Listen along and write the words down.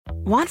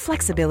Want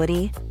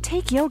flexibility?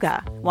 Take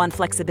yoga. Want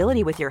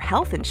flexibility with your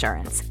health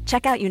insurance?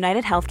 Check out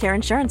United Healthcare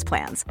Insurance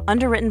Plans.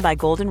 Underwritten by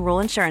Golden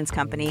Rule Insurance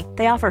Company,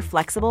 they offer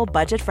flexible,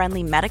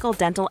 budget-friendly medical,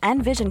 dental,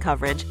 and vision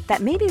coverage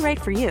that may be right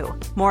for you.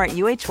 More at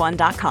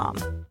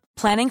uh1.com.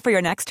 Planning for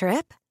your next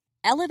trip?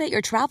 Elevate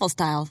your travel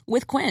style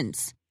with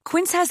Quince.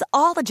 Quince has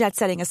all the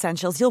jet-setting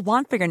essentials you'll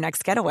want for your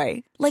next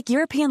getaway, like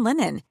European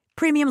linen,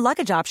 premium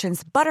luggage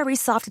options, buttery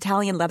soft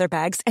Italian leather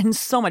bags, and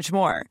so much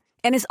more.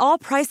 And is all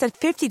priced at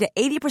 50 to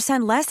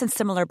 80% less than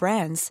similar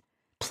brands.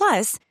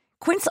 Plus,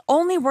 Quince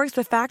only works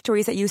with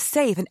factories that use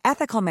safe and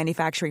ethical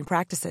manufacturing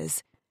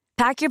practices.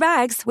 Pack your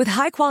bags with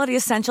high-quality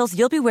essentials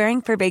you'll be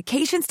wearing for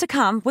vacations to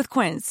come with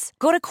Quince.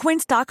 Go to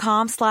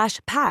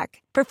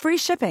quince.com/pack for free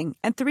shipping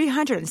and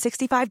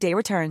 365-day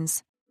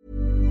returns.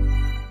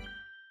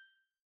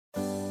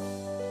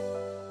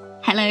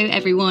 Hello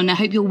everyone, I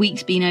hope your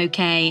week's been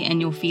okay and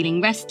you're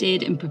feeling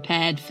rested and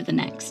prepared for the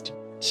next.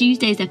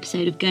 Tuesday's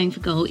episode of Going for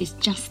Goal is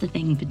just the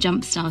thing for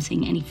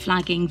jump-starting any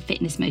flagging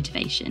fitness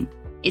motivation.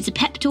 It's a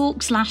pep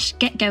talk /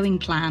 get-going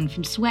plan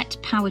from Sweat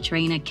power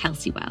trainer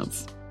Kelsey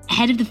Wells.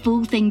 Ahead of the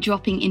full thing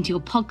dropping into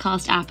your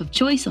podcast app of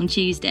choice on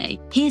Tuesday,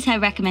 here's her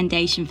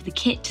recommendation for the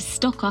kit to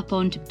stock up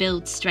on to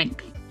build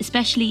strength,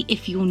 especially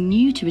if you're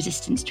new to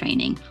resistance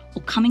training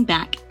or coming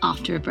back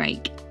after a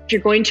break. If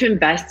you're going to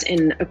invest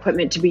in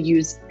equipment to be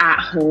used at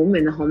home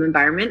in the home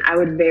environment, I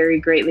would very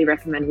greatly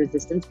recommend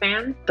resistance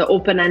bands, the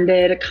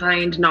open-ended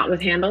kind, not with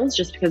handles,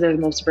 just because they're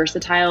the most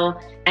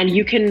versatile. And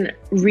you can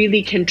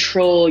really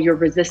control your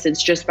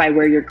resistance just by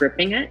where you're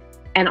gripping it.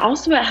 And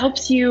also it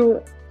helps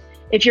you,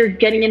 if you're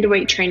getting into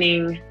weight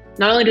training,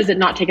 not only does it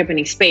not take up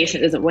any space, it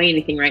doesn't weigh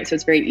anything, right? So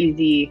it's very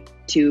easy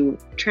to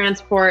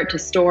transport, to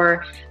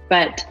store,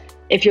 but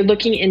if you're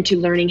looking into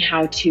learning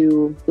how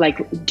to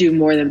do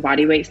more than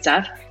body weight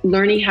stuff,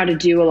 learning how to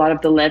do a lot of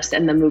the lifts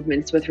and the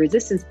movements with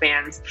resistance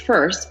bands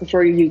first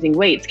before you're using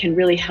weights can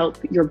really help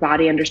your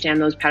body understand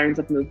those patterns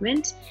of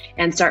movement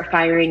and start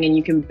firing, and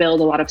you can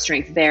build a lot of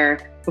strength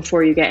there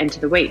before you get into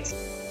the weights.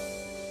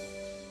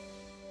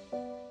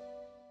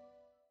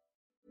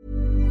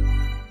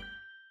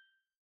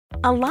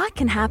 A lot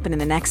can happen in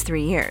the next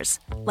 3 years.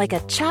 Like a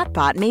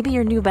chatbot may be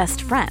your new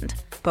best friend.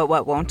 But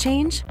what won't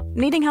change?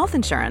 Needing health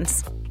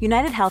insurance.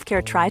 United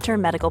Healthcare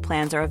Tri-Term Medical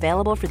Plans are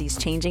available for these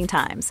changing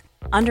times.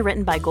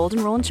 Underwritten by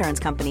Golden Rule Insurance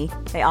Company,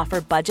 they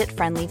offer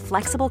budget-friendly,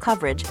 flexible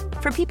coverage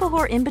for people who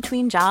are in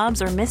between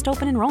jobs or missed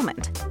open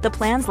enrollment. The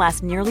plans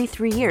last nearly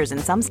 3 years in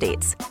some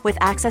states, with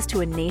access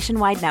to a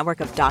nationwide network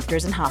of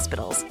doctors and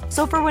hospitals.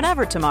 So for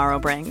whatever tomorrow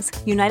brings,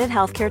 United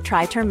Healthcare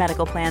Tri-Term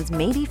Medical Plans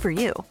may be for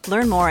you.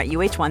 Learn more at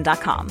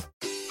uh1.com.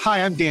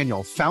 Hi, I'm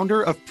Daniel,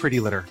 founder of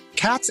Pretty Litter.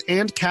 Cats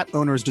and cat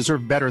owners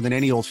deserve better than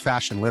any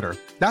old-fashioned litter.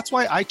 That's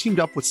why I teamed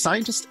up with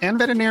scientists and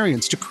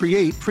veterinarians to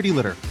create Pretty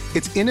Litter.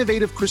 Its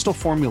innovative crystal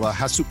formula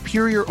has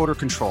superior odor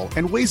control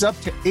and weighs up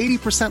to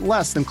 80%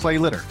 less than clay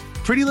litter.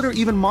 Pretty Litter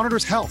even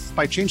monitors health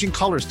by changing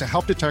colors to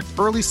help detect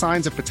early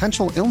signs of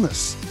potential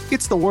illness.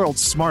 It's the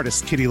world's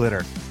smartest kitty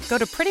litter. Go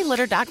to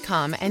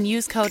prettylitter.com and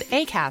use code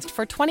ACAST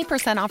for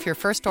 20% off your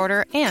first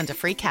order and a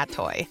free cat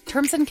toy.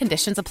 Terms and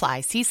conditions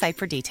apply. See site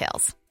for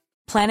details.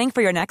 Planning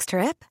for your next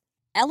trip?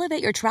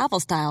 Elevate your travel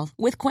style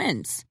with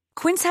Quince.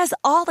 Quince has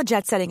all the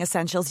jet-setting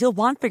essentials you'll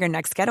want for your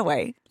next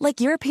getaway,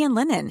 like European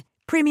linen,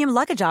 premium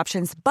luggage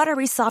options,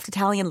 buttery soft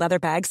Italian leather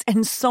bags,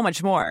 and so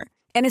much more.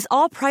 And is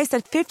all priced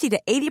at 50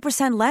 to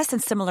 80% less than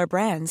similar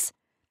brands.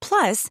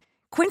 Plus,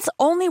 Quince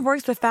only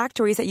works with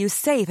factories that use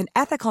safe and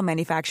ethical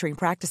manufacturing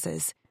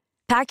practices.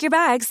 Pack your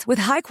bags with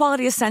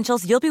high-quality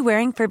essentials you'll be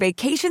wearing for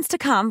vacations to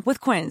come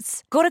with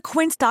Quince. Go to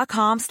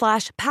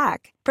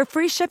quince.com/pack for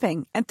free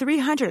shipping and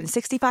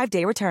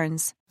 365-day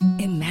returns.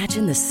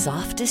 Imagine the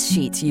softest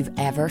sheets you've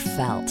ever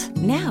felt.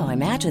 Now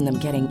imagine them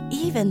getting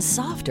even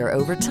softer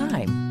over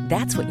time.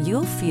 That's what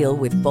you'll feel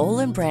with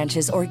Boll &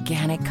 Branch's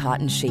organic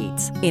cotton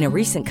sheets. In a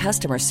recent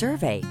customer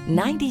survey,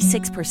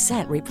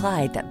 96%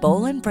 replied that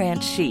Boll &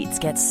 Branch sheets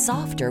get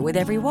softer with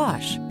every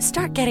wash.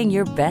 Start getting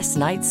your best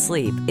night's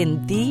sleep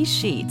in these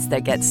sheets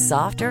that get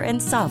softer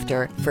and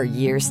softer for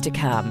years to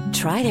come.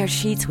 Try their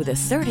sheets with a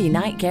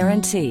 30-night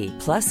guarantee.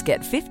 Plus, get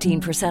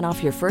 15%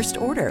 off your first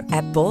order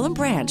at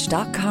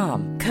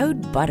bollandbranch.com.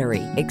 Code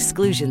BUTTERY.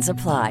 Exclusions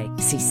apply.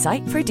 See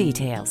site for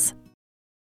details.